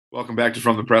Welcome back to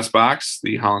From the Press Box,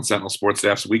 the Holland Sentinel Sports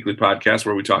Staff's weekly podcast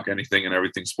where we talk anything and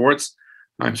everything sports.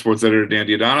 I'm sports editor Dan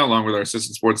Diodano, along with our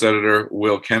assistant sports editor,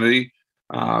 Will Kennedy.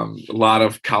 A lot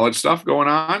of college stuff going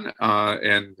on,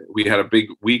 and we had a big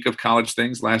week of college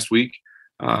things last week,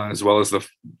 as well as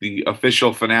the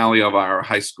official finale of our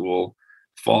high school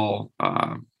fall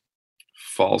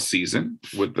season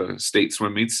with the state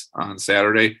swim meets on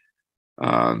Saturday.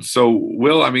 So,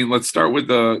 Will, let's start with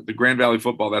the Grand Valley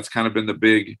football. That's kind of been the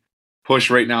big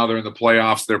push right now. They're in the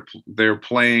playoffs. They're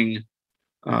playing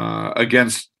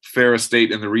against Ferris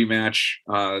State in the rematch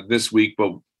this week.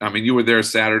 But you were there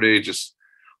Saturday. Just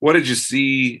what did you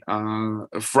see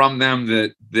from them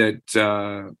that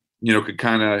could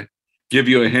kind of give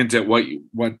you a hint at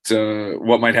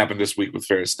what might happen this week with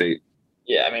Ferris State?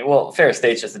 Yeah, Ferris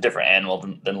State's just a different animal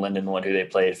than Lindenwood, who they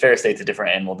played. Ferris State's a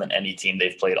different animal than any team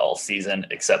they've played all season,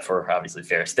 except for obviously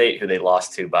Ferris State, who they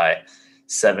lost to by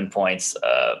 7 points.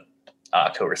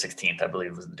 October 16th, I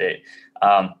believe was the date.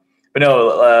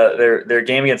 Their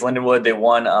game against Lindenwood, they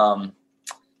won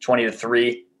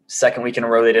 20-3. Second week in a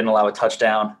row, they didn't allow a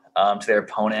touchdown to their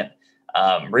opponent.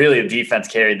 Really, the defense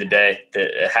carried the day.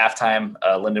 At halftime,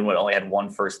 Lindenwood only had one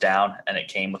first down, and it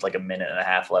came with like a minute and a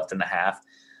half left in the half.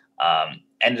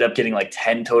 Ended up getting like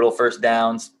 10 total first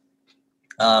downs.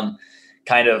 The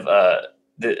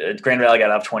Grand Valley got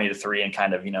up 20-3 and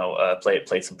kind of,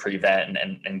 played some prevent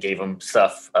and gave them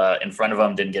stuff in front of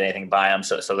them, didn't get anything by them.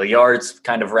 So the yards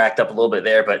kind of racked up a little bit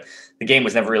there, but the game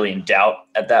was never really in doubt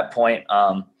at that point.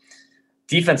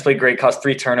 Defense played great, caused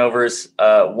 3 turnovers.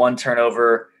 One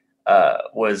turnover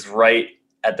was right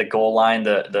at the goal line.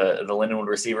 The Lindenwood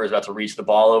receiver was about to reach the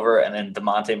ball over, and then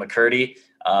DeMonte McCurdy,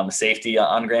 safety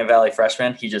on Grand Valley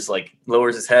freshman, he just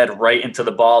lowers his head right into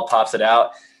the ball, pops it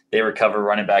out. They recover,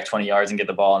 running back 20 yards and get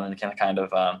the ball, and then kind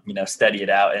of steady it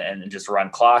out and just run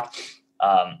clock.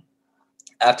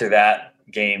 After that,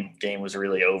 game was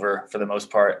really over for the most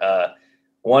part.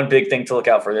 One big thing to look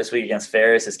out for this week against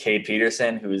Ferris is Cade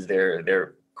Peterson, who is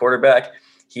their quarterback.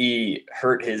 He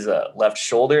hurt his left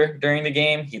shoulder during the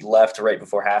game. He left right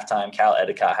before halftime. Cal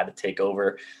Edicott had to take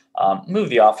over, move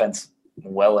the offense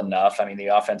well enough. The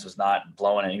offense was not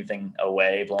blowing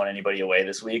anybody away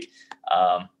this week.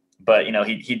 But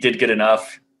he did good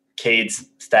enough. Cade's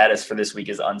status for this week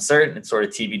is uncertain. It's sort of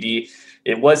TBD.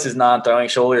 It was his non-throwing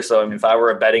shoulder. So, if I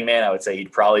were a betting man, I would say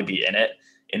he'd probably be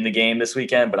in the game this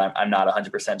weekend, but I'm not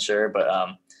 100% sure. But,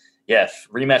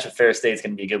 rematch with Ferris State is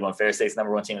going to be a good one. Ferris State's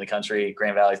number 1 team in the country.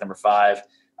 Grand Valley's number 5.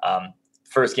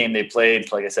 First game they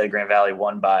played, like I said, Grand Valley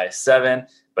won by 7.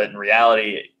 But in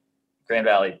reality, Grand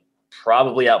Valley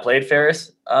probably outplayed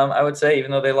Ferris, I would say, even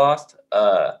though they lost.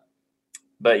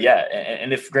 But yeah,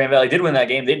 and if Grand Valley did win that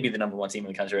game, they'd be the number 1 team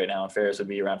in the country right now, and Ferris would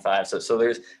be around 5. So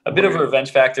there's a bit of a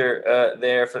revenge factor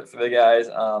there for the guys.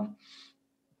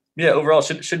 Overall,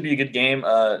 should be a good game.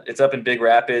 It's up in Big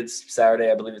Rapids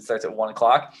Saturday. I believe it starts at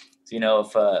 1:00. So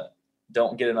if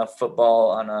don't get enough football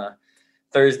on a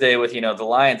Thursday with the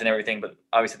Lions and everything, but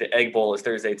obviously the Egg Bowl is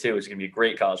Thursday too, which is gonna be a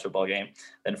great college football game.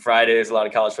 Then Friday there's a lot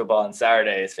of college football, and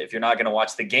Saturday, if you're not gonna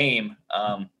watch the game,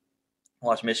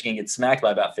 watch Michigan get smacked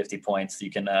by about 50 points, you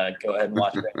can go ahead and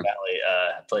watch Grand Valley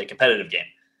play a competitive game.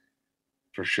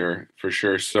 For sure.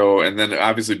 So, and then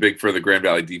obviously big for the Grand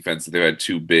Valley defense. They've had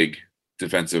 2 big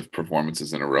defensive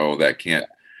performances in a row that can't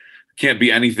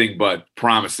be anything but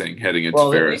promising heading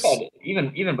into Ferris.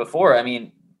 Even before,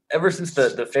 ever since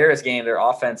the Ferris game, their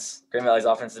offense, Grand Valley's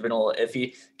offense has been a little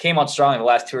iffy. Came on strong in the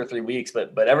last 2 or 3 weeks,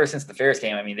 but ever since the Ferris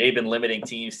game, they've been limiting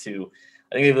teams to.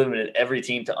 I think they've limited every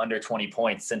team to under 20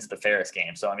 points since the Ferris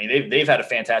game. So, they've had a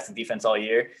fantastic defense all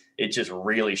year. It just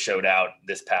really showed out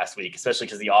this past week, especially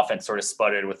because the offense sort of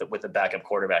sputtered with the backup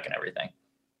quarterback and everything.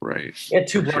 Right. They had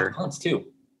 2 blocked punts too.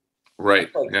 Right.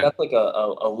 That's like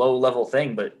a low level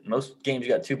thing, but most games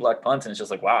you got 2 blocked punts and it's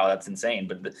just wow, that's insane.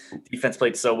 But the defense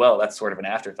played so well, that's sort of an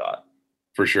afterthought.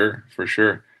 For sure.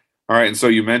 All right. And so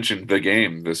you mentioned the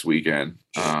game this weekend,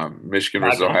 Michigan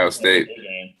versus Ohio State.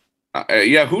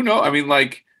 Who knows?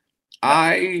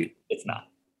 It's not.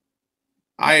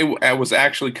 I was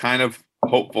actually kind of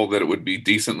hopeful that it would be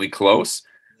decently close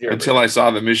until I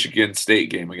saw the Michigan State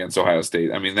game against Ohio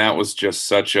State. That was just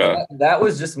such a that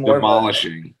was just more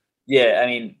demolishing.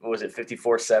 Was it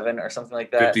 54-7 or something like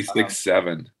that?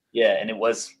 56-7. And it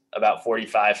was about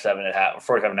 45-7 at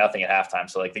 45-0 at halftime.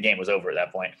 So the game was over at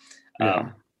that point.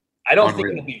 I don't think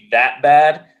it would be that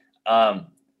bad.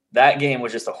 That game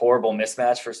was just a horrible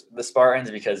mismatch for the Spartans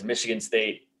because Michigan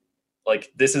State,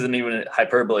 this isn't even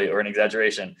hyperbole or an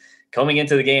exaggeration. Coming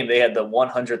into the game, they had the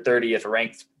 130th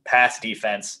ranked pass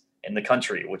defense in the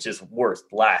country, which is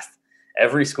last.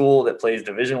 Every school that plays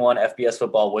Division I FBS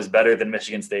football was better than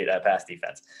Michigan State at pass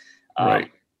defense.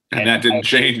 Right. And that didn't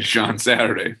change on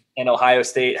Saturday. And Ohio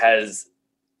State has,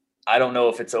 I don't know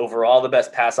if it's overall the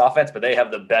best pass offense, but they have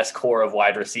the best core of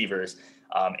wide receivers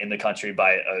in the country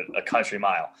by a country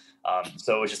mile.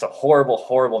 So it was just a horrible,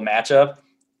 horrible matchup.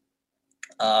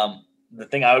 The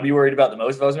thing I would be worried about the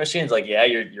most if I was Michigan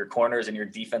is your corners and your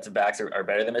defensive backs are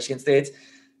better than Michigan State's.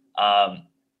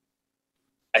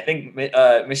 I think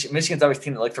Michigan's always a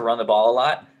team that likes to run the ball a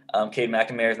lot. Cade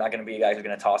McNamara is not going to be a guy who's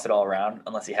going to toss it all around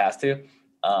unless he has to.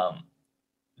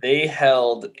 They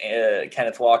held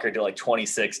Kenneth Walker to like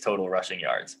 26 total rushing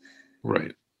yards.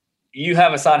 Right. You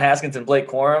have Hassan Haskins and Blake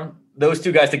Corum. Those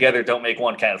two guys together don't make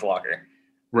one Kenneth Walker.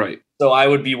 Right. So I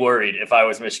would be worried if I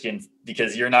was Michigan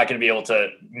because you're not going to be able to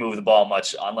move the ball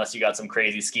much unless you got some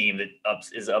crazy scheme that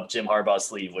is up Jim Harbaugh's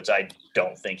sleeve, which I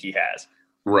don't think he has.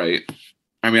 Right.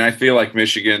 I mean, I feel like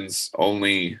Michigan's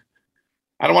only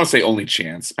 – I don't want to say only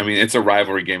chance. I mean, it's a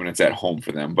rivalry game and it's at home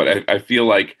for them. But I feel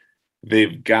like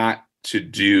they've got to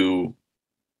do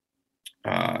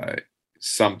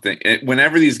something.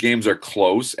 Whenever these games are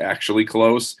close, actually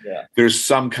close, there's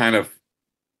some kind of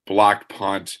blocked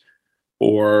punt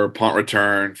or punt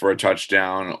return for a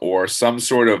touchdown or some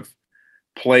sort of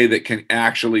play that can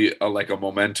actually like a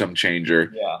momentum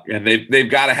changer. Yeah. And they've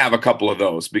got to have a couple of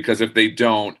those because if they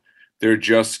don't, they're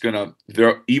just going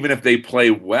to – even if they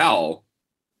play well,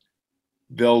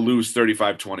 they'll lose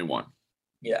 35-21.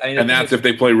 Yeah, I mean, and that's if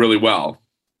they play really well.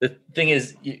 The thing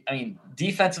is,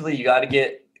 defensively, you got to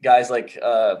get guys like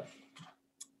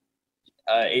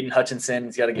Aiden Hutchinson.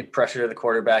 He's got to get pressure to the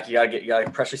quarterback. You got to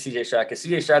pressure CJ Stroud because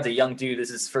CJ Stroud's a young dude. This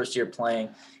is his first year playing.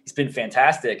 He's been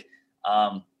fantastic.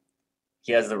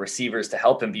 He has the receivers to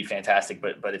help him be fantastic.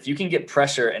 But if you can get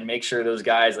pressure and make sure those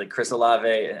guys like Chris Olave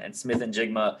and Smith and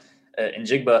Jigba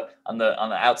on the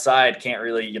outside can't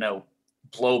really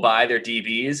blow by their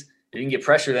DBs. If you can get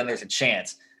pressure, then there's a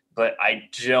chance. But I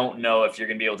don't know if you're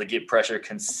going to be able to get pressure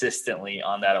consistently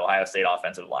on that Ohio State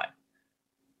offensive line.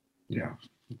 Yeah,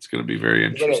 it's going to be very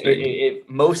interesting.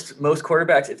 Most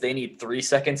quarterbacks, if they need 3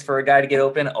 seconds for a guy to get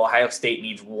open, Ohio State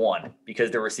needs 1 because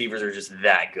their receivers are just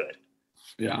that good.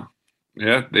 Yeah.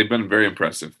 Yeah, they've been very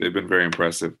impressive.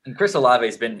 And Chris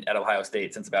Olave's been at Ohio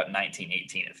State since about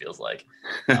 1918, it feels like.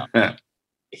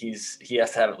 He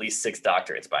has to have at least 6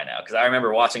 doctorates by now. Because I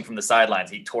remember watching from the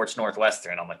sidelines, he torched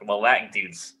Northwestern. I'm like, well, that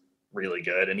dude's really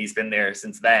good. And he's been there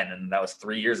since then. And that was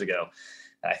 3 years ago.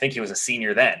 And I think he was a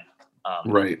senior then.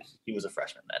 Right. He was a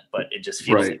freshman then. But it just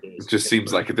feels like it just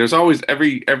seems like it. There's always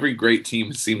every great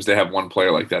team seems to have one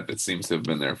player like that seems to have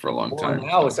been there for a long time.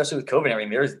 Now, especially with COVID, I mean,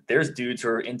 there's dudes who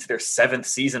are into their 7th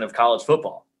season of college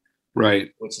football.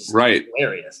 Right. Which is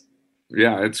hilarious.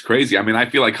 Yeah, it's crazy. I mean, I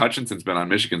feel like Hutchinson's been on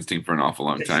Michigan's team for an awful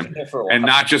long time. And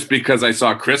not just because I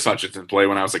saw Chris Hutchinson play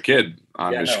when I was a kid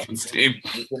on Michigan's team.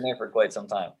 He's been there for quite some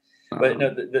time. But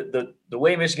no, the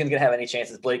way Michigan's going to have any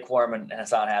chances, Blake Corum and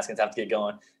Hassan Haskins have to get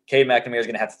going. Cade McNamara is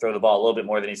going to have to throw the ball a little bit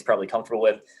more than he's probably comfortable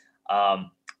with.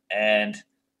 And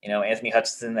Anthony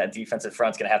Hutchinson, that defensive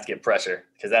front, is going to have to get pressure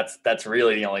because that's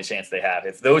really the only chance they have.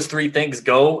 If those 3 things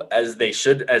go as they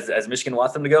should, as Michigan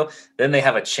wants them to go, then they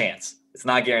have a chance. It's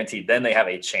not guaranteed. Then they have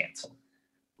a chance.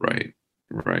 Right.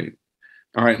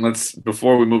 All right.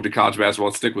 Before we move to college basketball,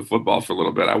 let's stick with football for a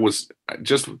little bit. I was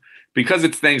just because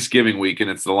it's Thanksgiving week and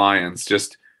it's the Lions.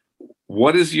 Just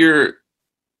what is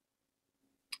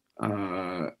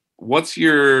what's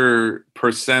your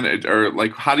percentage or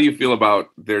like how do you feel about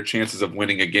their chances of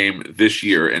winning a game this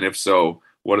year? And if so,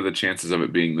 what are the chances of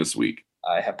it being this week?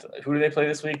 Who do they play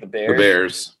this week? The Bears. The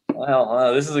Bears.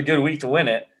 Well, this is a good week to win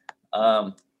it.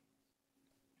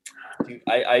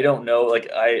 I don't know.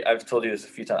 Like I've told you this a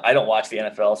few times. I don't watch the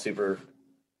NFL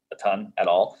a ton at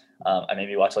all. I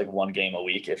maybe watch like 1 game a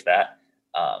week, if that.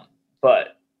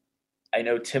 But I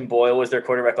know Tim Boyle was their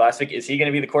quarterback last week. Is he going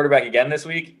to be the quarterback again this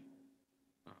week?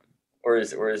 Or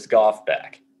is Goff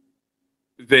back?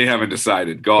 They haven't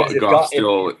decided. Goff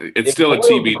still a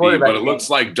TBD, but it looks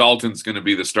like Dalton's going to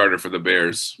be the starter for the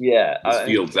Bears. Yeah,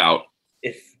 Fields out.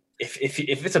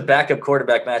 If it's a backup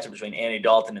quarterback matchup between Andy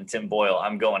Dalton and Tim Boyle,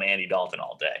 I'm going Andy Dalton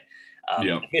all day.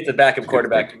 If it's a backup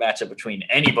quarterback matchup between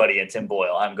anybody and Tim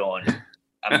Boyle, I'm going that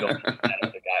other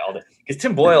guy all day. Because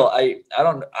Tim Boyle,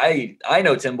 I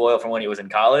know Tim Boyle from when he was in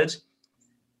college,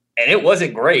 and it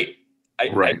wasn't great. I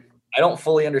don't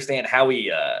fully understand how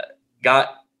he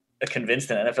got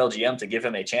convinced an NFL GM to give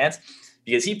him a chance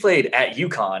because he played at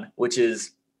UConn, which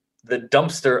is the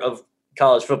dumpster of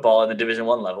college football in the Division I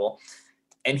level.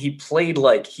 And he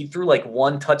threw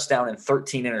 1 touchdown and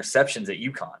 13 interceptions at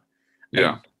UConn.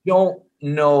 Yeah.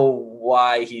 know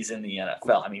why he's in the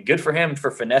NFL. I mean, good for him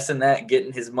for finessing that,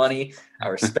 getting his money. I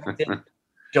respect it.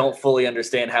 Don't fully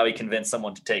understand how he convinced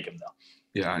someone to take him though.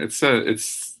 Yeah,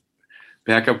 it's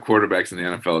backup quarterbacks in the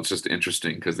NFL. It's just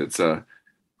interesting because it's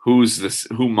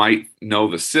who might know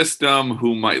the system,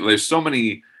 there's so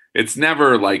many. It's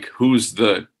never like who's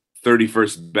the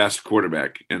 31st best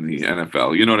quarterback in the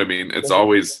NFL. You know what I mean? It's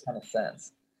always kind of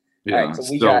sense. Yeah. All right, so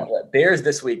we got Bears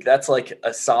this week. That's like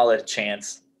a solid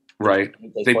chance. Right.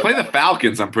 They play the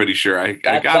Falcons, I'm pretty sure.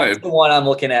 That's the one I'm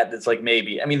looking at that's like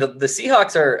maybe. I mean, the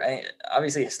Seahawks are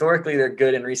obviously historically they're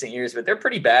good in recent years, but they're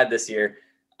pretty bad this year.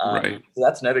 Right. So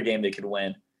that's another game they could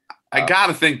win. I got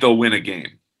to think they'll win a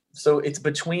game. So it's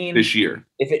between this year.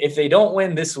 If they don't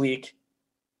win this week,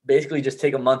 basically just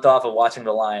take a month off of watching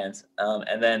the Lions.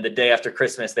 And then the day after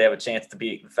Christmas, they have a chance to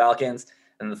beat the Falcons.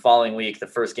 And the following week, the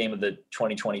first game of the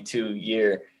 2022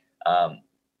 year,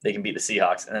 they can beat the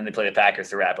Seahawks. And then they play the Packers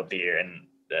to wrap up the year. And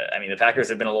I mean, the Packers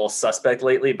have been a little suspect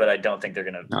lately, but I don't think they're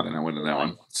going to. No, they're not winning that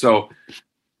one. So,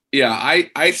 yeah,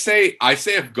 I say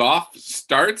if Goff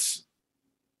starts,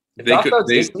 they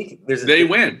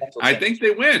win. I think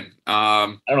they win.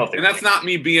 I don't know if and that's not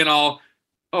me being all,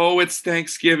 oh, it's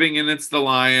Thanksgiving and it's the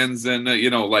Lions. And,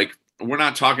 like, we're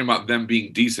not talking about them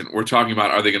being decent. We're talking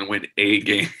about, are they going to win a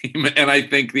game? And I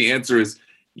think the answer is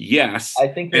yes. I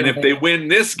think and if they win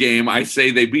this game, I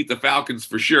say they beat the Falcons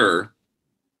for sure.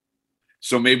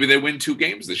 So maybe they win 2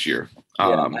 games this year.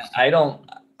 Yeah,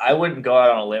 I wouldn't go out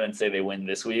on a limb and say they win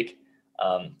this week.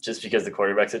 Just because the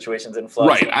quarterback situation's in flux.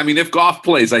 Right. I mean, if Goff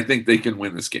plays, I think they can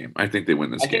win this game. I think they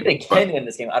win this game. I think they can win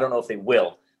this game. I don't know if they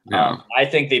will. Yeah. I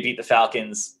think they beat the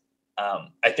Falcons.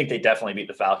 I think they definitely beat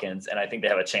the Falcons, and I think they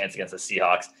have a chance against the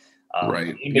Seahawks.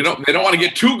 Right. They don't want to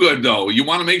get too good, though. You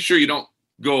want to make sure you don't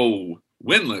go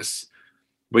winless,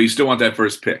 but you still want that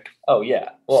first pick. Oh, yeah.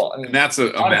 Well, I mean, and that's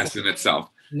a mess in itself.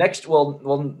 Next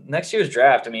year's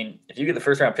draft, I mean, if you get the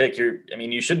first round pick,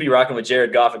 you should be rocking with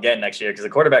Jared Goff again next year because the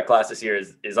quarterback class this year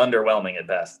is underwhelming at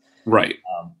best. Right.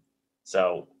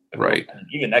 Right. I mean,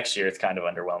 even next year, it's kind of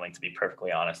underwhelming, to be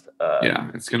perfectly honest. Yeah,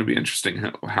 it's going to be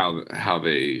interesting how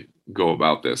they go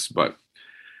about this, but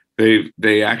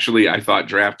they actually, I thought,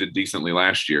 drafted decently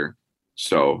last year.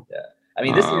 So, yeah. I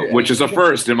mean, this year, which is a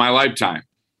first in my lifetime.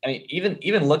 I mean,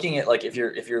 even looking at, like, if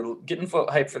you're getting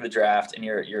hyped for the draft and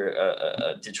you're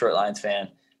a Detroit Lions fan,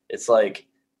 it's like,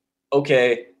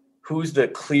 okay, who's the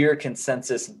clear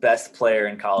consensus best player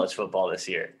in college football this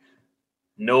year?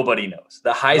 Nobody knows.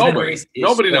 The Heisman race.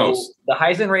 Nobody knows. The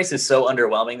Heisman race is so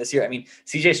underwhelming this year. I mean,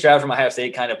 C.J. Stroud from Ohio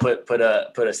State kind of put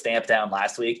a stamp down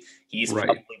last week. He's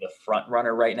probably the front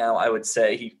runner right now. I would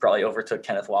say he probably overtook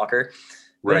Kenneth Walker.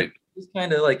 But right. It's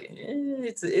kind of like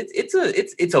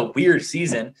it's a weird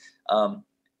season.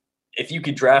 If you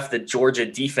could draft the Georgia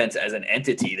defense as an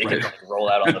entity, they could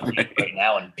roll out on the field right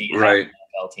now and beat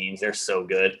NFL teams. They're so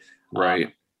good.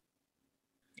 Right.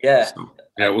 Yeah. So,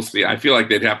 yeah, we'll see. I feel like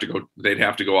they'd have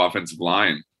to go offensive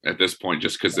line at this point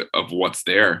just because of what's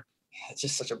there. It's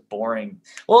just such a boring.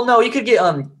 Well, no, you could get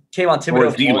Kayvon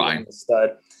Thibodeau, D-line,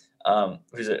 stud,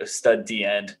 who's a stud D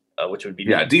end, which would be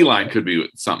D-line could be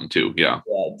something too. Yeah.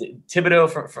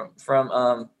 Thibodeau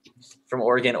from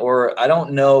Oregon, or I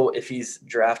don't know if he's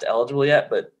draft eligible yet,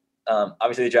 but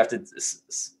obviously they drafted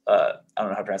I don't know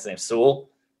how to pronounce the name, Sewell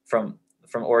from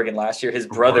Oregon last year. His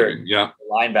brother,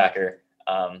 linebacker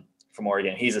from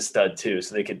Oregon, he's a stud too.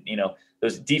 So they could,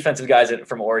 those defensive guys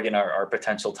from Oregon are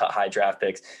potential high draft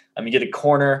picks. You get a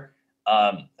corner,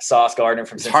 Sauce Gardner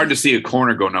from. It's hard to see a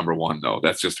corner go number 1 though.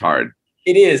 That's just hard.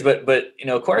 It is, but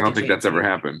corner. I don't think that's ever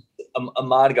happened.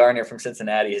 Ahmad Gardner from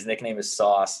Cincinnati. His nickname is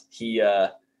Sauce.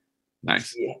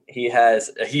 Nice. He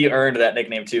earned that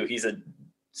nickname too. He's a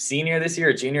senior this year,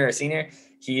 a junior or senior.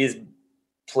 He's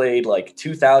played like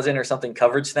 2,000 or something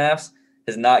coverage snaps.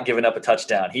 Has not given up a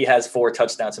touchdown. He has 4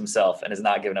 touchdowns himself and has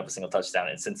not given up a single touchdown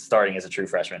since starting as a true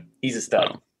freshman. He's a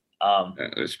stud.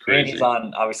 That's crazy. And he's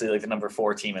on obviously like the number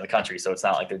 4 team in the country, so it's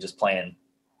not like they're just playing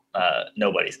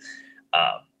nobodies.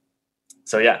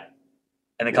 So yeah,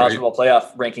 and the college football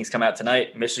playoff rankings come out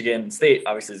tonight. Michigan State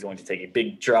obviously is going to take a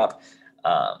big drop.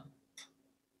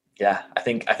 Yeah, I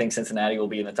think Cincinnati will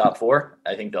be in the top 4.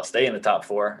 I think they'll stay in the top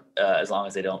 4 as long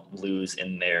as they don't lose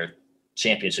in their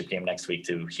championship game next week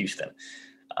to Houston.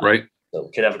 Right.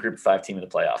 So could have a group of 5 team in the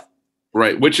playoff.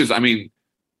 Right. Which is, I mean,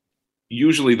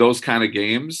 usually those kind of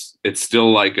games, it's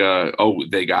still like,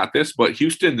 they got this, but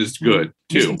Houston is good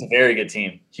too. Houston's a very good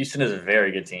team. Houston is a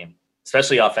very good team,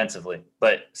 especially offensively,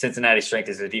 but Cincinnati's strength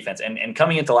is their defense. And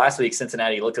coming into last week,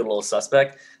 Cincinnati looked a little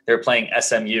suspect. They're playing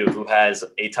SMU, who has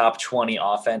a top 20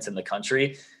 offense in the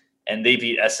country. and they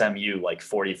beat SMU like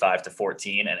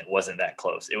 45-14, and it wasn't that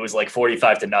close. It was like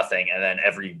 45-0, and then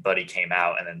everybody came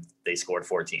out, and then they scored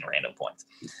 14 random points.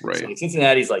 Right. So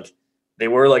Cincinnati's like, they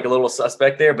were like a little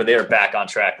suspect there, but they are back on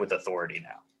track with authority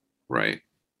now. Right.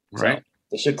 So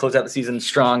they should close out the season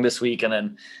strong this week, and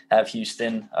then have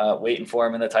Houston waiting for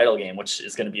them in the title game, which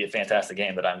is going to be a fantastic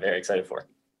game that I'm very excited for.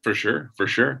 For sure.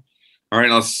 All right,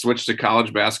 let's switch to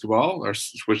college basketball, or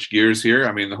switch gears here.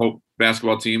 I mean, the Hope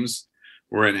basketball teams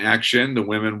were in action. The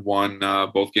women won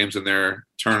both games in their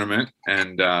tournament,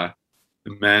 and the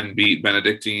men beat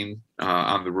Benedictine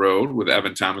on the road, with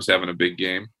Evan Thomas having a big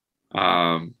game.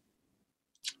 The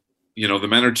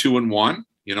men are 2-1.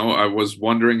 I was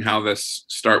wondering how this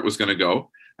start was going to go.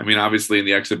 I mean, obviously in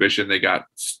the exhibition, they got,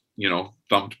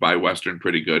 thumped by Western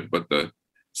pretty good, but the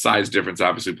size difference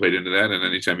obviously played into that. And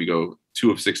anytime you go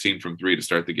 2 of 16 from 3 to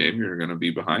start the game, you're going to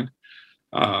be behind.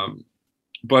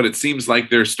 But it seems like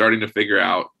they're starting to figure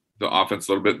out the offense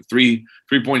a little bit.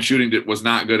 Three-point shooting was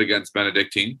not good against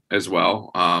Benedictine as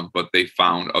well, but they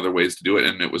found other ways to do it.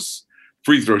 And it was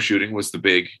free throw shooting was the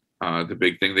big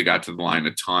thing. They got to the line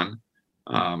a ton.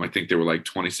 I think they were like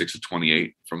 26 of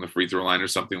 28 from the free throw line or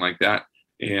something like that.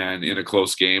 And in a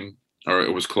close game, or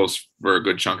it was close for a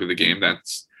good chunk of the game,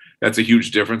 that's a huge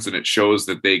difference. And it shows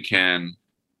that they can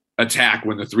attack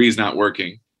when the three is not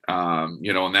working.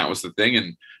 And that was the thing.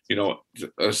 And,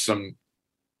 some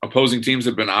opposing teams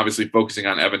have been obviously focusing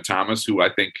on Evan Thomas, who I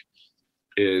think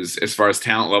is, as far as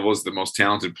talent level, is the most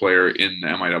talented player in the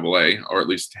MIAA, or at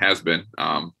least has been.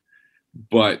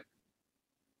 But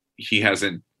he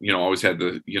hasn't, always had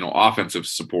the, offensive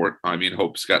support. I mean,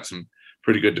 Hope's got some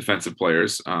pretty good defensive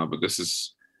players, but this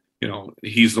is,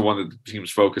 he's the one that the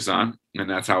teams focus on, and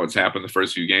that's how it's happened the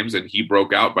first few games. And he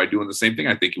broke out by doing the same thing.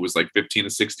 I think it was like 15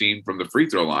 of 16 from the free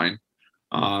throw line.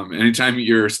 Anytime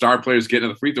your star players get to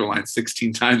the free throw line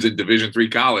 16 times in Division III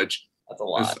college, that's a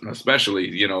lot.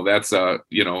 Especially, that's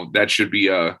that should be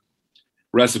a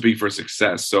recipe for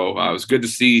success. So it was good to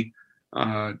see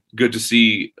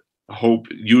Hope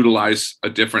utilize a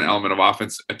different element of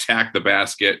offense, attack the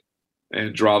basket,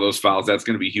 and draw those fouls. That's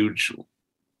going to be huge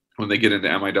when they get into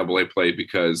MIAA play,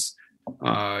 because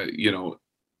a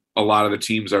lot of the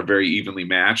teams are very evenly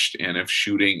matched, and if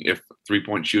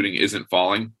 3-point shooting isn't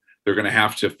falling, they're going to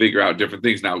have to figure out different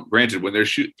things. Now, granted, when their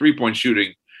 3-point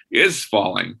shooting is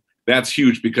falling, that's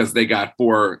huge, because they got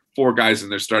four guys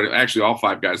in their starting, actually all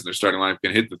 5 guys in their starting lineup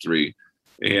can hit the 3,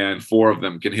 and 4 of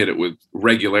them can hit it with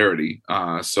regularity.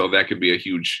 So that could be a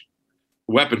huge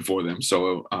weapon for them.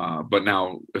 So, but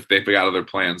now if they figure out other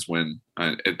plans when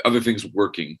other things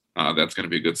working, that's going to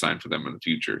be a good sign for them in the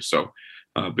future. So,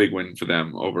 big win for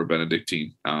them over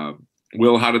Benedictine.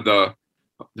 Will, how did the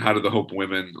Hope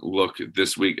women look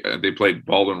this week? They played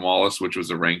Baldwin Wallace, which was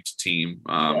a ranked team,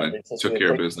 and took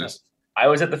care of business. I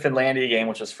was at the Finlandia game,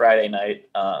 which was Friday night.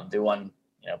 They won,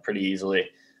 pretty easily,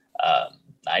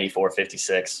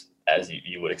 94-56, as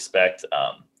you would expect.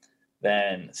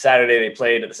 Then Saturday they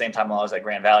played at the same time while I was at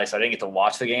Grand Valley, so I didn't get to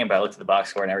watch the game, but I looked at the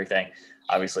box score and everything,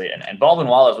 obviously. And Baldwin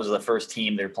Wallace was the first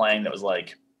team they're playing that was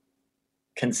like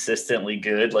consistently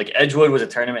good. Like Edgewood was a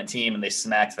tournament team, and they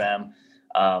smacked them.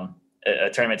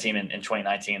 A tournament team in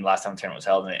 2019, last time the tournament was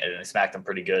held, and they smacked them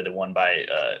pretty good. They won by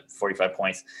 45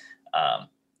 points.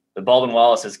 The Baldwin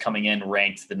Wallace is coming in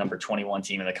ranked the number 21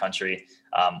 team in the country.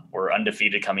 Were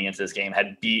undefeated coming into this game,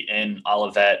 had beaten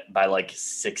Olivet by like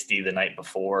 60 the night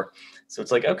before. So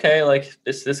it's like, okay, like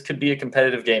this could be a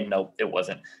competitive game. Nope, it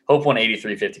wasn't. Hope won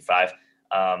 83-55.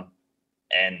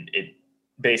 And it,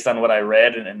 based on what I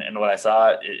read and what I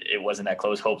saw, it wasn't that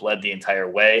close. Hope led the entire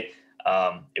way.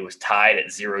 It was tied at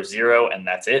 0-0, and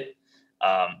that's it.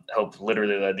 Hope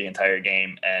literally led the entire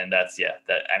game, and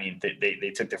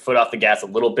they took their foot off the gas a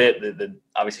little bit. They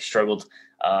obviously struggled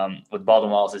with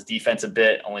Baldwin Wallace's defense a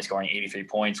bit, only scoring 83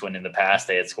 points when in the past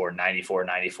they had scored 94, and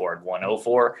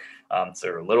 104. So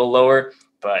they're a little lower,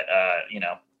 but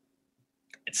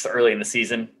it's early in the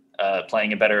season,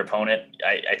 playing a better opponent.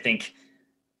 I think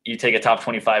you take a top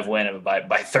 25 win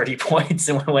by 30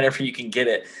 points whenever you can get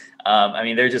it.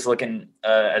 They're just looking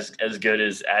as good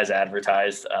as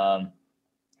advertised.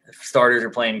 Starters are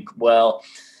playing well.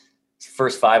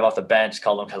 First 5 off the bench,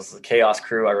 called them because the Chaos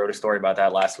Crew. I wrote a story about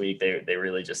that last week. They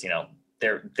really just,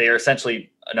 they're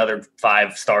essentially another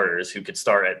 5 starters who could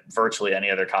start at virtually any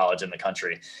other college in the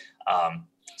country.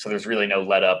 So there's really no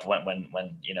let up when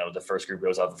the first group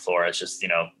goes off the floor. It's just,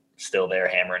 still there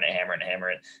hammering it.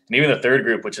 And even the third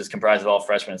group, which is comprised of all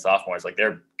freshmen and sophomores, like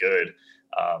they're good.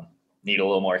 Need a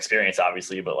little more experience,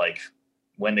 obviously, but like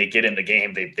when they get in the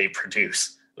game, they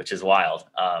produce, which is wild.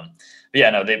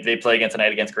 They play again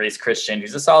tonight against Grace Christian,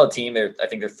 who's a solid team. I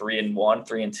think they're 3-1,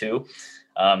 3-2.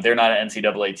 They're not an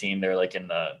NCAA team. They're like in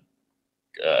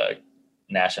the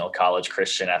National College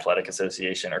Christian Athletic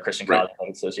Association or Christian College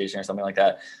Athletic Association or something like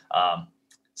that.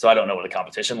 So I don't know what the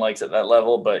competition likes at that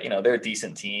level, but they're a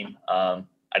decent team.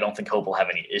 I don't think Hope will have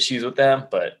any issues with them,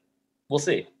 but we'll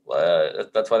see.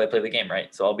 That's why they play the game,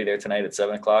 right? So I'll be there tonight at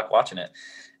 7:00 watching it.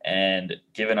 And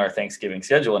given our Thanksgiving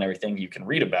schedule and everything, you can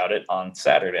read about it on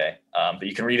Saturday, but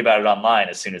you can read about it online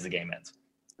as soon as the game ends.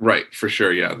 Right, for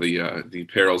sure. Yeah, the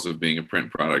perils of being a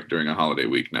print product during a holiday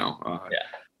week now.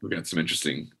 We've got some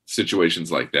interesting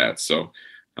situations like that. So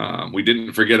we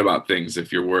didn't forget about things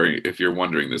if you're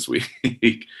wondering this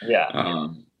week.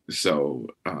 So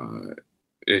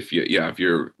if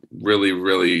you're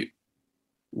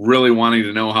really wanting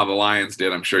to know how the Lions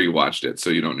did, I'm sure you watched it. So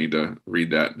you don't need to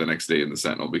read that the next day in the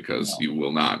Sentinel, because you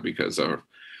will not, because our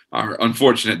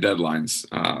unfortunate deadlines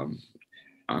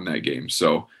on that game.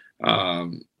 So,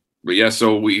 but yeah,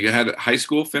 so we had high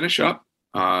school finish up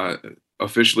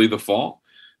officially the fall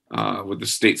with the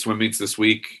state swim meets this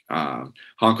week.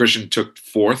 Holland Christian took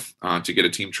fourth to get a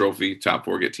team trophy. Top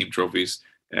four get team trophies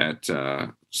at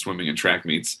swimming and track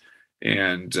meets,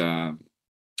 and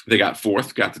they got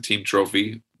fourth, got the team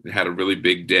trophy. They had a really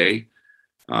big day.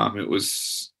 It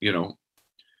was,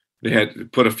 they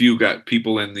had put got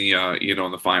people in the,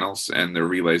 in the finals, and their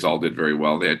relays all did very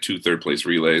well. They had 2 third-place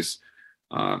relays.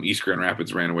 East Grand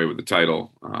Rapids ran away with the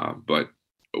title, but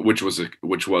which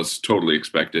was totally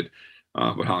expected.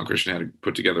 But Holland Christian had to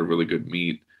put together a really good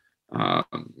meet.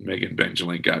 Megan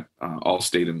Benjamin got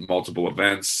all-state in multiple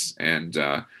events, and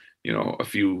quite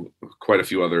a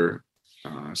few other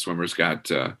swimmers got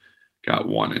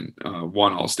one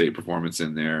all-state performance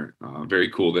in there. Very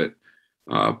cool that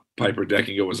Piper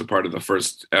Deckinga was a part of the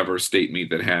first ever state meet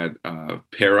that had a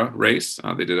para race.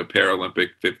 They did a Paralympic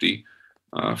 50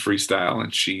 freestyle,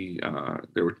 and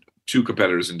there were 2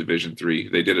 competitors in Division III.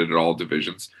 They did it at all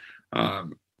divisions,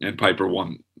 and Piper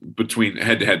won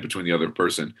head-to-head between the other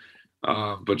person.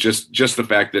 But just the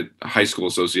fact that high school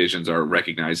associations are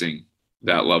recognizing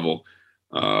that level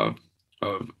of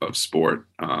sport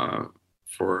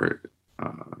for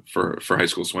high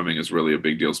school swimming is really a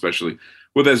big deal, especially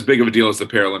with as big of a deal as the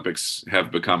Paralympics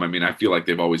have become. I mean, I feel like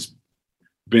they've always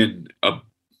been a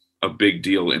big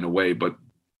deal in a way, but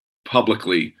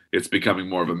publicly it's becoming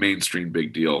more of a mainstream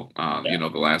big deal.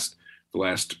 The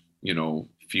last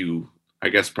few, I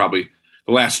guess probably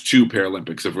the last 2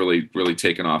 Paralympics have really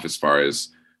taken off as far as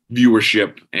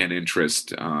viewership and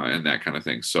interest and that kind of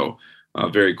thing. So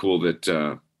very cool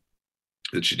that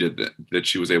she did that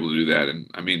she was able to do that. And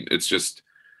I mean, it's just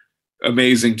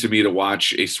amazing to me to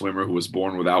watch a swimmer who was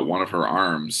born without one of her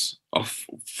arms,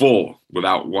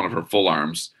 without one of her full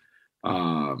arms,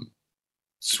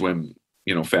 swim,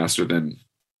 faster than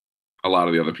a lot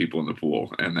of the other people in the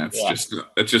pool. And that's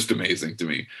just amazing to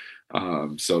me.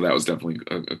 So that was definitely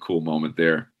a cool moment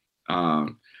there.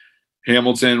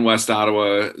 Hamilton, West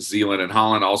Ottawa, Zeeland, and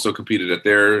Holland also competed at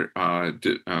their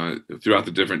throughout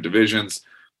the different divisions.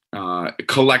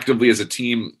 Collectively as a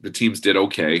team, the teams did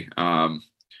okay. We're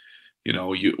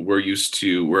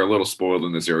a little spoiled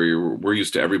in this area. We're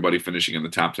used to everybody finishing in the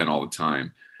top 10 all the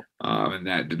time. And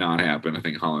that did not happen. I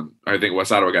think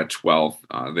West Ottawa got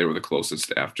 12th. They were the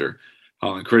closest after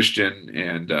Holland Christian,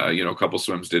 and a couple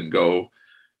swims didn't go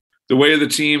the way of the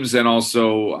teams, and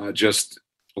also just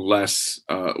less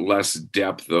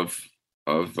depth of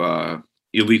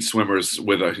elite swimmers.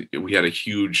 We had a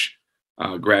huge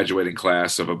graduating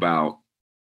class of about,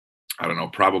 I don't know,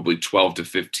 probably 12 to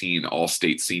 15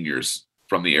 all-state seniors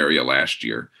from the area last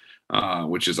year,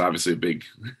 which is obviously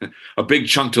a big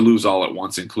chunk to lose all at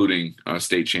once, including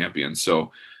state champions.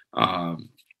 So,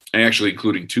 actually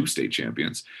including 2 state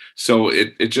champions. So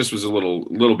it just was a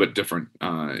little bit different,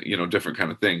 different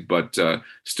kind of thing. But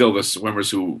still, the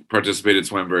swimmers who participated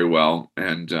swam very well.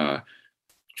 And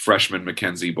freshman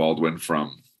Mackenzie Baldwin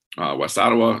from West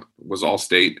Ottawa was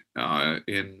all-state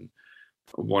in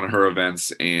one of her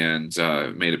events, and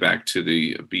made it back to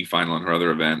the B final in her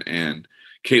other event. And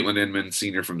Caitlin Inman,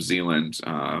 senior from Zeeland,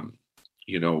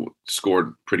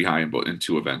 scored pretty high in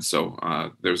 2 events. So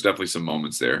there was definitely some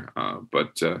moments there.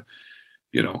 But a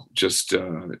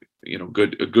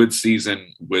good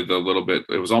season with a little bit.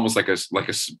 It was almost like a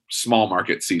small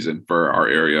market season for our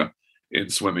area in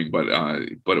swimming, but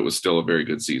it was still a very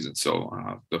good season.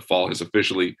 So the fall has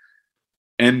officially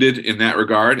ended in that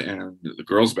regard, and the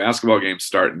girls basketball games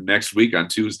start next week on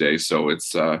Tuesday. So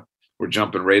it's we're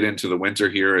jumping right into the winter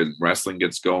here, and wrestling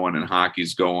gets going and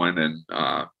hockey's going, and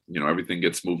everything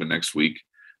gets moving next week,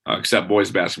 except boys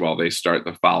basketball. They start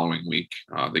the following week.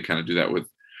 They kind of do that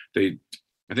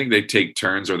I think they take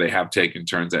turns, or they have taken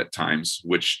turns at times,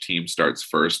 which team starts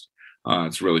first.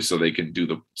 It's really so they can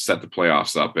set the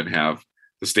playoffs up and have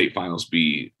the state finals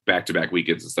be back-to-back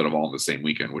weekends instead of all in the same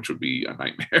weekend, which would be a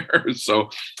nightmare. So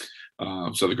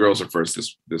the girls are first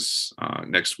this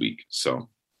next week. So,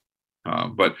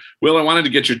 but Will, I wanted to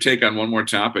get your take on one more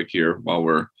topic here while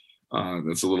we're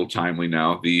that's a little timely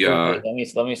now. Let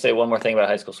me say one more thing about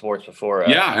high school sports before.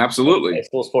 Yeah, absolutely. High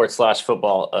school sports /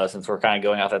 football. Since we're kind of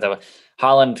going off that type of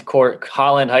Holland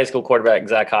high school quarterback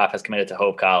Zach Hoff has committed to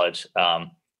Hope College.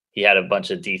 He had a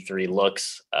bunch of D3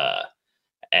 looks,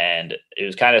 and it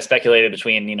was kind of speculated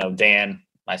between Dan,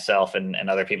 myself, and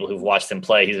other people who've watched him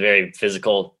play. He's a very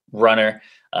physical runner,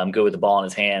 good with the ball in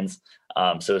his hands.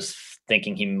 So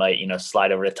thinking he might,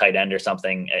 slide over to tight end or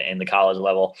something in the college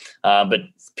level. But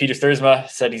Peter Stuursma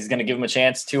said he's going to give him a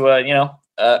chance to,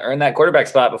 earn that quarterback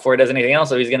spot before he does anything else.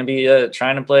 So he's going to be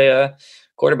trying to play a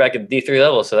quarterback at the D3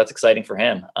 level. So that's exciting for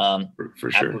him. For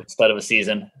sure. Stud of a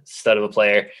season, stud of a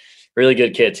player, really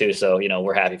good kid too. So,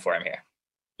 we're happy for him here.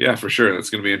 Yeah, for sure. That's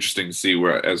going to be interesting to see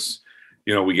where, as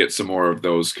we get some more of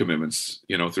those commitments,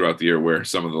 throughout the year where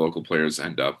some of the local players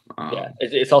end up.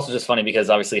 It's also just funny because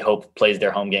obviously Hope plays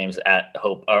their home games at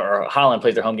Hope, or Holland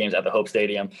plays their home games at the Hope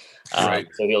Stadium. Right.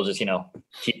 So he'll just,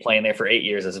 keep playing there for 8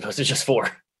 years as opposed to just 4.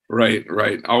 Right.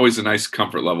 Always a nice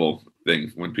comfort level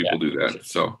thing when people do that.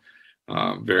 So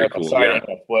very cool. Sorry,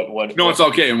 yeah. No, it's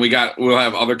okay. And we'll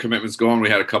have other commitments going. We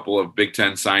had a couple of Big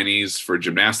Ten signees for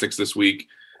gymnastics this week.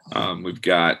 We've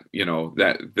got,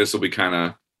 that this will be kind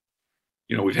of,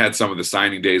 we've had some of the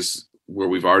signing days where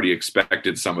we've already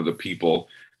expected some of the people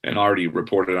and already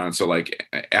reported on. So like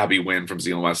Abby Wynn from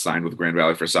Zeeland West signed with Grand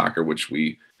Valley for soccer, which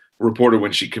we reported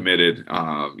when she committed.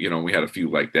 We had a few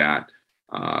like that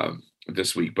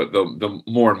this week, but the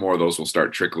more and more of those will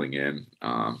start trickling in,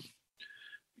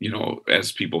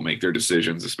 as people make their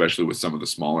decisions, especially with some of the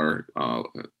smaller,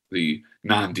 the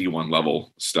non-D1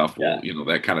 level stuff.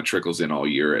 That kind of trickles in all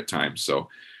year at times. So,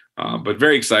 but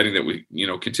very exciting that we,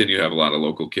 continue to have a lot of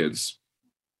local kids,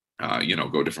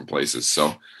 go different places.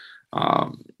 So,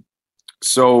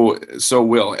 so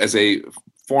Will, as a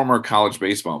former college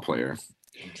baseball player,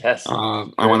 yes,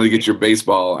 I wanted to get your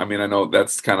baseball. I mean, I know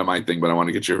that's kind of my thing, but I want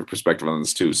to get your perspective on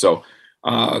this too. So,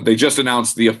 they just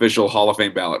announced the official Hall of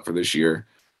Fame ballot for this year.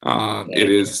 It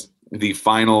is the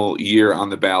final year on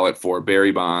the ballot for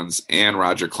Barry Bonds and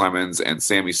Roger Clemens and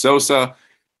Sammy Sosa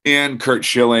and Curt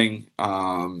Schilling.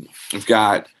 We've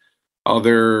got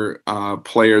other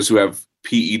players who have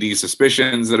PED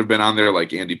suspicions that have been on there,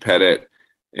 like Andy Pettit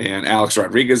and Alex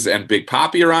Rodriguez and Big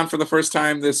Papi are on for the first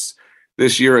time this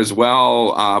year as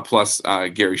well, plus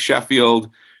Gary Sheffield.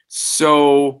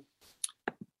 So,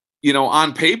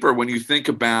 on paper, when you think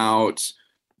about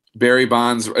Barry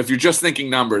Bonds, if you're just thinking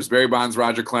numbers, Barry Bonds,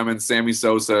 Roger Clemens, Sammy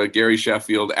Sosa, Gary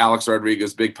Sheffield, Alex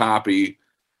Rodriguez, Big Papi,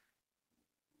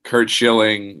 Curt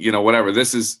Schilling, whatever.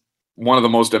 This is one of the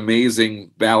most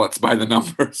amazing ballots by the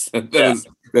numbers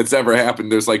that's ever happened.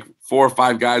 There's like 4 or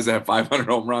 5 guys that have 500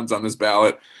 home runs on this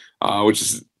ballot, which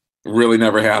is really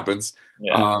never happens.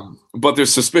 Yeah. But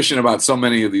there's suspicion about so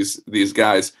many of these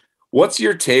guys. What's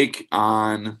your take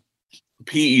on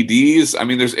PEDs? I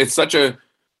mean, there's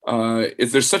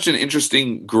such an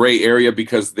interesting gray area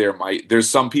because there's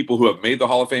some people who have made the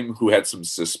Hall of Fame who had some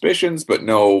suspicions but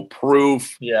no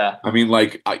proof. Yeah. I mean,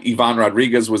 like Ivan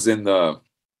Rodriguez was in the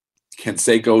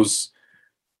Canseco's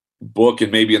book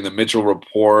and maybe in the Mitchell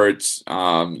report.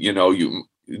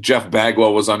 Jeff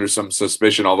Bagwell was under some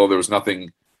suspicion, although there was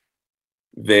nothing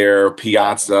there.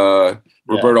 Piazza,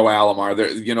 Roberto Alomar.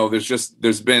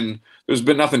 There's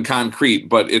been nothing concrete,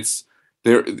 but it's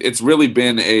really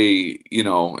been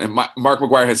and Mark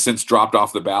McGuire has since dropped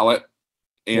off the ballot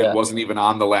and wasn't even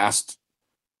on the last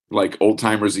like old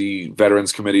timers-y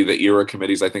veterans committee, the era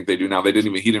committees I think they do now. He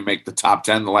didn't make the top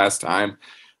 10 the last time,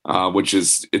 which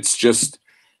is it's just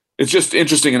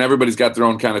interesting, and everybody's got their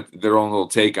own little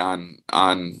take on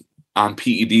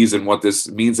PEDs and what this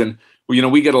means. And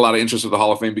we get a lot of interest with the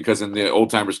Hall of Fame because in the old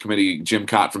timers committee, Jim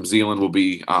Cott from Zeeland will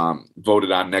be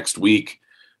voted on next week.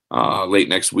 Late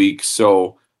next week.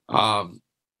 So,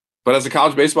 but as a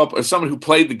college baseball, as someone who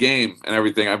played the game and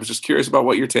everything, I was just curious about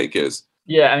what your take is.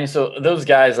 Yeah. I mean, so those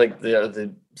guys like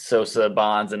the Sosa,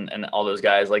 Bonds and all those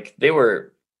guys, like they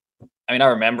were, I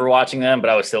remember watching them, but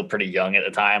I was still pretty young at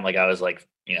the time. Like I was like,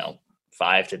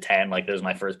 5 to 10, like those are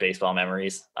my first baseball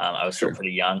memories. I was still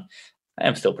pretty young. I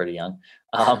am still pretty young.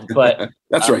 But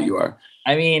that's right. You are.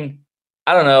 I mean,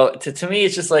 I don't know. To me,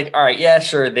 it's just like, all right, yeah,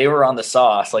 sure. They were on the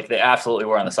sauce. Like they absolutely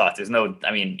were on the sauce. There's no,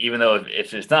 even though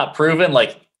if it's not proven,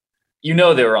 like, they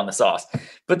were on the sauce,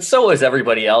 but so is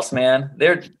everybody else, man.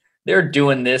 They're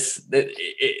doing this.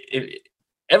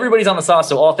 everybody's on the sauce,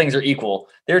 so all things are equal.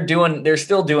 They're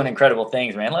still doing incredible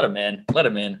things, man. Let them in. Let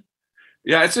them in.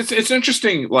 Yeah, it's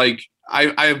interesting. Like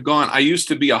I used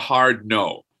to be a hard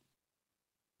no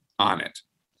on it.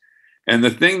 And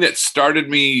the thing that started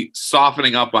me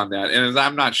softening up on that, and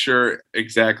I'm not sure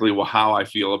exactly how I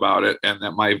feel about it, and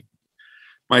that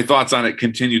my thoughts on it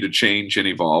continue to change and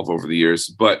evolve over the years.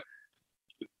 But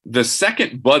the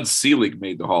second Bud Selig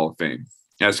made the Hall of Fame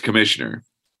as commissioner.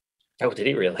 Oh, did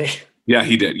he really? Yeah,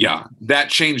 he did. Yeah, that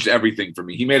changed everything for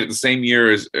me. He made it the same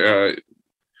year as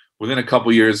within a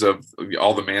couple years of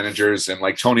all the managers, and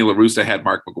like Tony La Russa had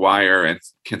Mark McGuire and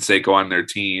Canseco on their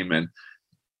team, and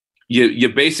you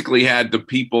basically had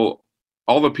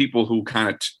all the people who kind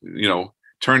of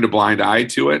turned a blind eye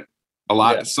to it.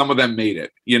 Some of them made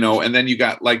it, and then you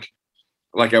got like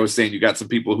I was saying, you got some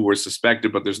people who were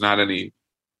suspected, but there's not any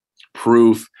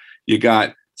proof. You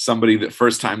got somebody that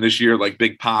first time this year, like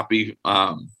Big Papi,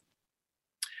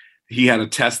 he had a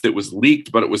test that was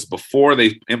leaked, but it was before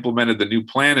they implemented the new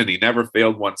plan, and he never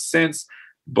failed one since.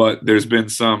 But there's been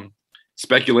some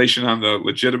speculation on the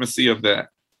legitimacy of that.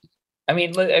 I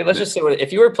mean, let's just say,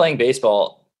 if you were playing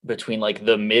baseball between like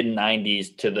the mid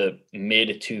 90s to the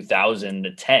mid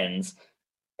 2010s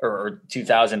or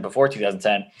 2000 before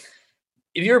 2010,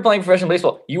 if you were playing professional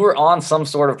baseball, you were on some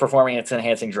sort of performance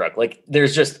enhancing drug. Like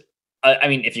there's just, I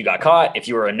mean, if you got caught, if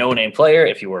you were a no-name player,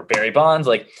 if you were Barry Bonds,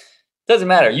 like doesn't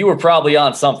matter. You were probably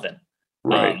on something.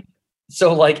 Right.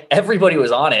 So like everybody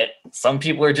was on it. Some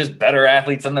people are just better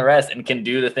athletes than the rest and can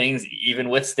do the things even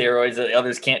with steroids that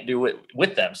others can't do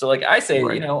with them. So like I say,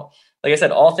 right. Like I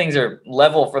said, all things are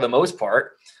level for the most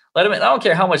part. Let him in. I don't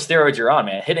care how much steroids you're on,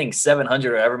 man. Hitting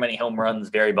 700 or however many home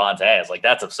runs Barry Bonds has, like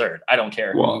that's absurd. I don't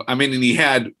care. Well, I mean, and he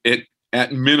had it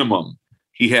at minimum.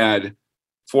 He had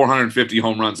 450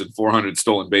 home runs and 400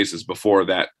 stolen bases before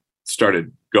that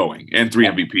started going, and 3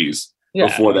 MVPs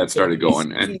before that started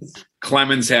going. And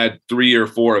Clemens had 3 or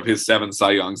 4 of his 7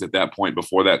 Cy Youngs at that point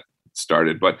before that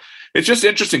started. But it's just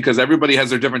interesting because everybody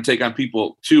has their different take on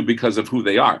people too because of who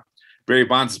they are. Barry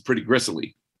Bonds is pretty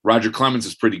gristly. Roger Clemens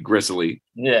is pretty gristly.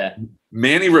 Yeah.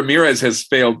 Manny Ramirez has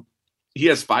failed. He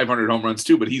has 500 home runs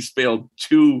too, but he's failed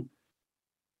 2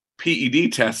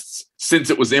 PED tests since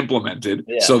it was implemented.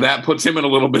 Yeah. So that puts him in a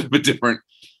little bit of a different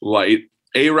light.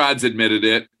 A-Rod's admitted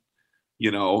it.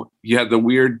 You had the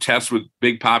weird test with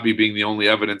Big Papi being the only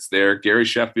evidence there. Gary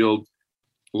Sheffield,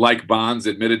 like Bonds,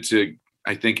 admitted to,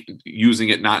 I think, using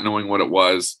it, not knowing what it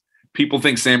was. People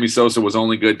think Sammy Sosa was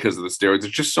only good because of the steroids.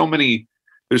 There's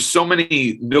so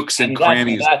many nooks and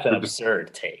crannies. That's an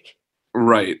absurd take.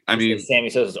 Right. I mean, Sammy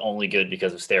Sosa is only good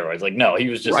because of steroids. Like, no, he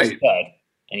was just right. a stud.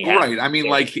 And he right. I mean,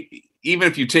 like, even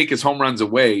if you take his home runs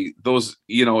away, those,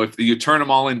 if you turn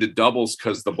them all into doubles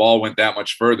because the ball went that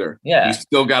much further, he's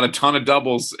still got a ton of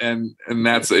doubles, and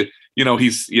that's it.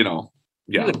 He's he's a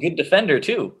good defender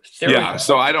too. Yeah.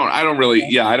 So I don't really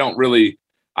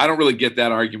get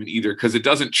that argument either, because it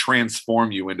doesn't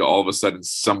transform you into all of a sudden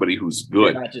somebody who's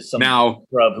good. Now,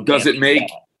 does it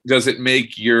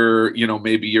make your,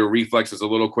 maybe your reflexes a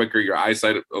little quicker, your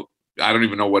eyesight? I don't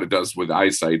even know what it does with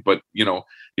eyesight, but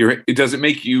does it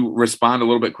make you respond a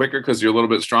little bit quicker because you're a little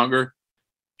bit stronger?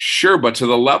 Sure, but to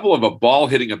the level of a ball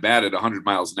hitting a bat at 100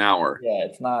 miles an hour,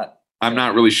 it's not. I'm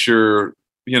not really sure,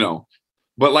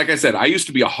 But like I said, I used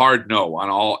to be a hard no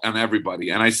on everybody,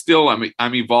 and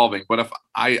I'm evolving. But if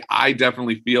I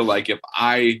definitely feel like if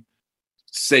I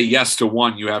say yes to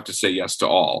one, you have to say yes to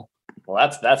all.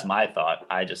 Well, that's my thought.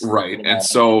 I just right, and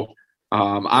so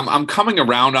I'm coming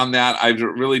around on that. I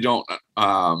really don't.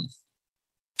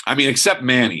 Except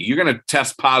Manny, you're going to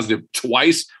test positive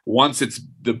twice. Once it's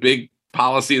the big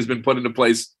policy has been put into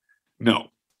place. No,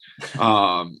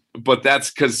 but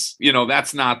that's because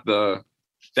that's not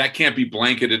that can't be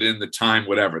blanketed in the time,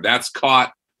 whatever. That's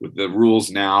caught with the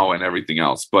rules now and everything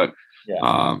else. But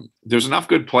there's enough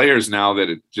good players now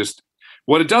that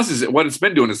what it's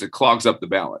been doing is it clogs up the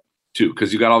ballot too,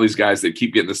 because you got all these guys that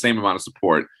keep getting the same amount of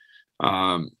support.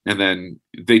 And then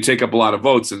they take up a lot of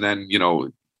votes, and then,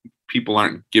 people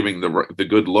aren't giving the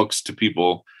good looks to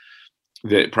people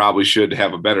that probably should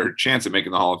have a better chance at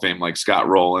making the Hall of Fame, like Scott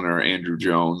Rowland or Andrew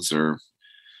Jones, or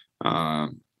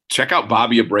check out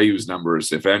Bobby Abreu's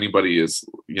numbers if anybody is,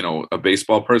 a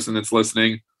baseball person that's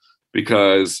listening,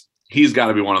 because he's got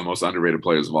to be one of the most underrated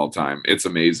players of all time. It's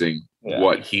amazing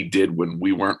what he did when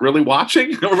we weren't really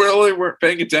watching, really weren't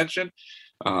paying attention.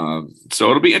 So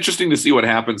it'll be interesting to see what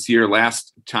happens here.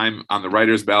 Last time on the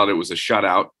writers' ballot, it was a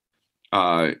shutout.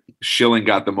 Schilling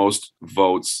got the most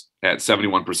votes at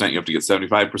 71%. You have to get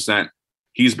 75%.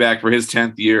 He's back for his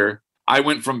 10th year. I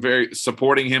went from very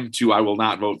supporting him to I will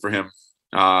not vote for him.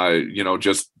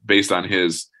 Just based on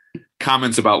his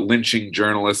comments about lynching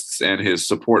journalists and his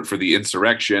support for the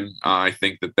insurrection, I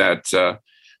think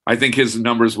I think his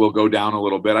numbers will go down a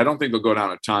little bit. I don't think they'll go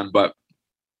down a ton, but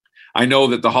I know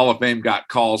that the Hall of Fame got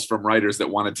calls from writers that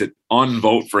wanted to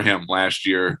unvote for him last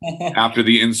year after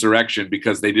the insurrection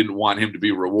because they didn't want him to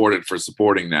be rewarded for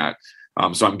supporting that.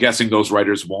 So I'm guessing those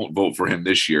writers won't vote for him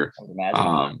this year.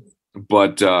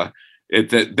 But that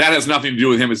has nothing to do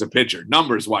with him as a pitcher.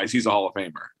 Numbers wise, he's a Hall of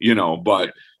Famer,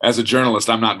 but as a journalist,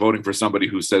 I'm not voting for somebody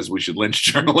who says we should lynch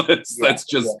journalists. That's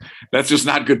just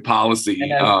not good policy.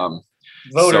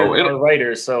 Voters are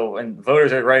writers, and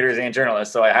voters are writers and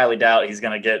journalists. So I highly doubt he's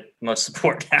going to get much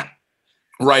support now.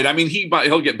 Right. I mean,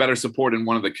 he'll get better support in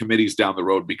one of the committees down the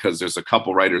road because there's a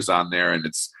couple writers on there, and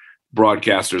it's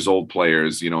broadcasters, old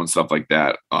players, and stuff like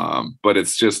that. But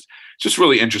it's just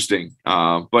really interesting.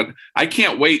 But I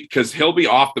can't wait because he'll be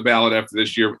off the ballot after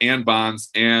this year, and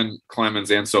Bonds and Clemens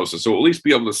and Sosa. So at least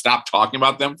be able to stop talking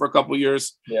about them for a couple of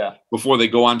years before they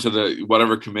go on to the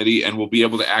whatever committee, and we'll be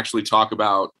able to actually talk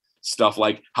about stuff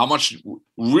like how much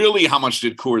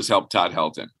did Coors help Todd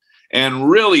Helton, and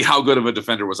really how good of a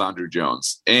defender was Andruw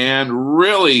Jones, and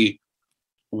really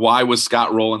why was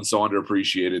Scott Rowland so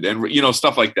underappreciated, and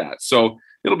stuff like that. So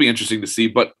it'll be interesting to see.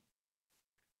 But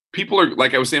people are,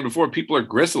 like I was saying before, people are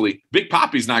gristly. Big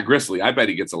Papi's not gristly. I bet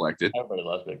he gets elected. Everybody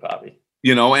loves Big Papi.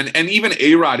 And even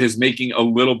A-Rod is making a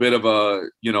little bit of a,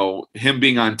 him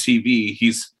being on TV,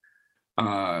 he's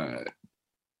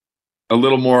a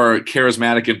little more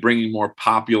charismatic and bringing more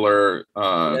popular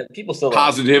people still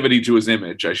positivity to his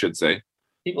image, I should say.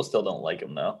 People still don't like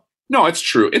him, though. No, it's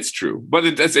true. It's true. But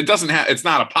it doesn't have, it's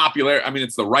not a popular, I mean,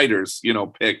 it's the writer's,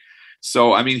 pick.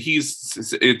 So, I mean,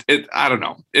 I don't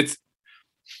know.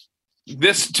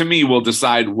 This to me will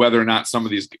decide whether or not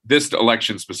this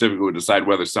election specifically would decide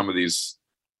whether some of these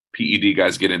PED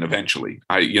guys get in eventually.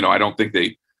 I don't think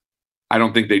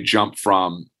they jump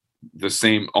from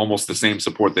almost the same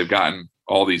support they've gotten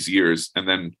all these years. And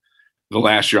then the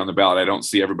last year on the ballot, I don't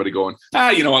see everybody going,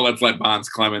 you know what, let's let Bonds,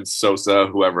 Clemens, Sosa,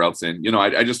 whoever else in.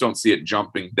 I just don't see it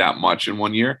jumping that much in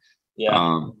 1 year.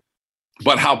 Yeah.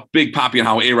 But how Big Papi and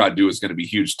how A-Rod do is going to be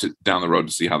huge down the road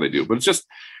to see how they do. But it's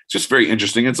just very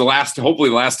interesting. It's hopefully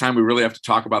the last time we really have to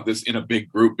talk about this in a big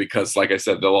group because, like I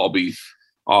said, they'll all be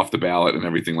off the ballot and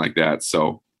everything like that.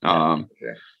 So,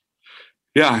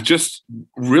 yeah, just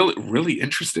really, really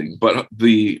interesting. But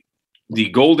the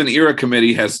Golden Era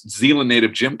Committee has Zeeland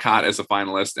native Jim Kaat as a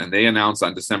finalist, and they announced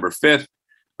on December 5th.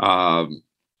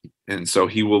 And so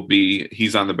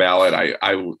he's on the ballot.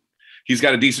 He's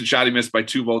got a decent shot. He missed by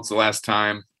 2 votes the last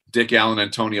time. Dick Allen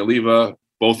and Tony Oliva,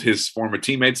 both his former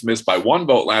teammates, missed by 1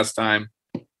 vote last time.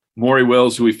 Maury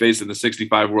Wills, who he faced in the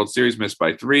 65 World Series, missed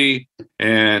by 3,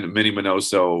 and Minnie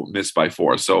Minoso missed by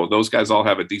 4. So those guys all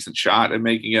have a decent shot at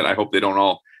making it. I hope they don't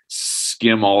all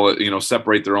skim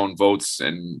separate their own votes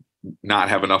and not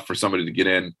have enough for somebody to get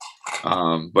in.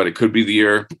 But it could be the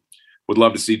year. Would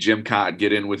love to see Jim Kaat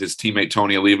get in with his teammate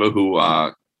Tony Oliva, who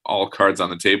all cards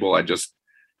on the table. I just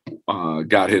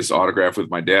got his autograph with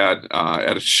my dad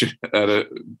at a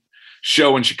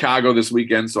show in Chicago this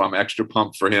weekend, so I'm extra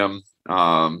pumped for him.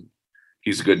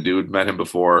 He's a good dude. Met him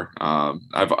before.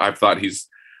 I've thought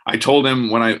I told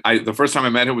him when the first time I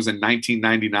met him was in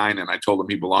 1999, and I told him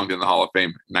he belonged in the Hall of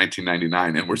Fame in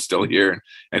 1999, and we're still here,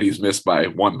 and he's missed by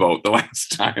 1 vote the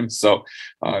last time. So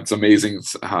it's amazing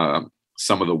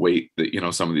some of the weight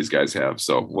that some of these guys have.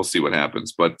 So we'll see what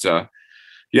happens. But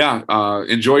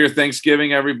enjoy your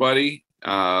Thanksgiving, everybody.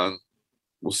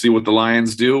 We'll see what the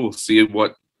Lions do. We'll see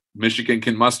what Michigan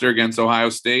can muster against Ohio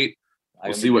State.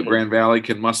 We'll see what Grand Valley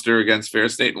can muster against Fair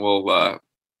State, and we'll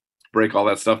break all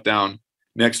that stuff down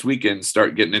next week and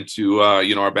start getting into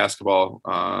our basketball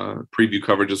preview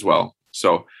coverage as well.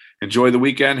 So enjoy the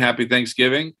weekend. Happy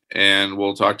Thanksgiving, and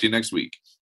we'll talk to you next week.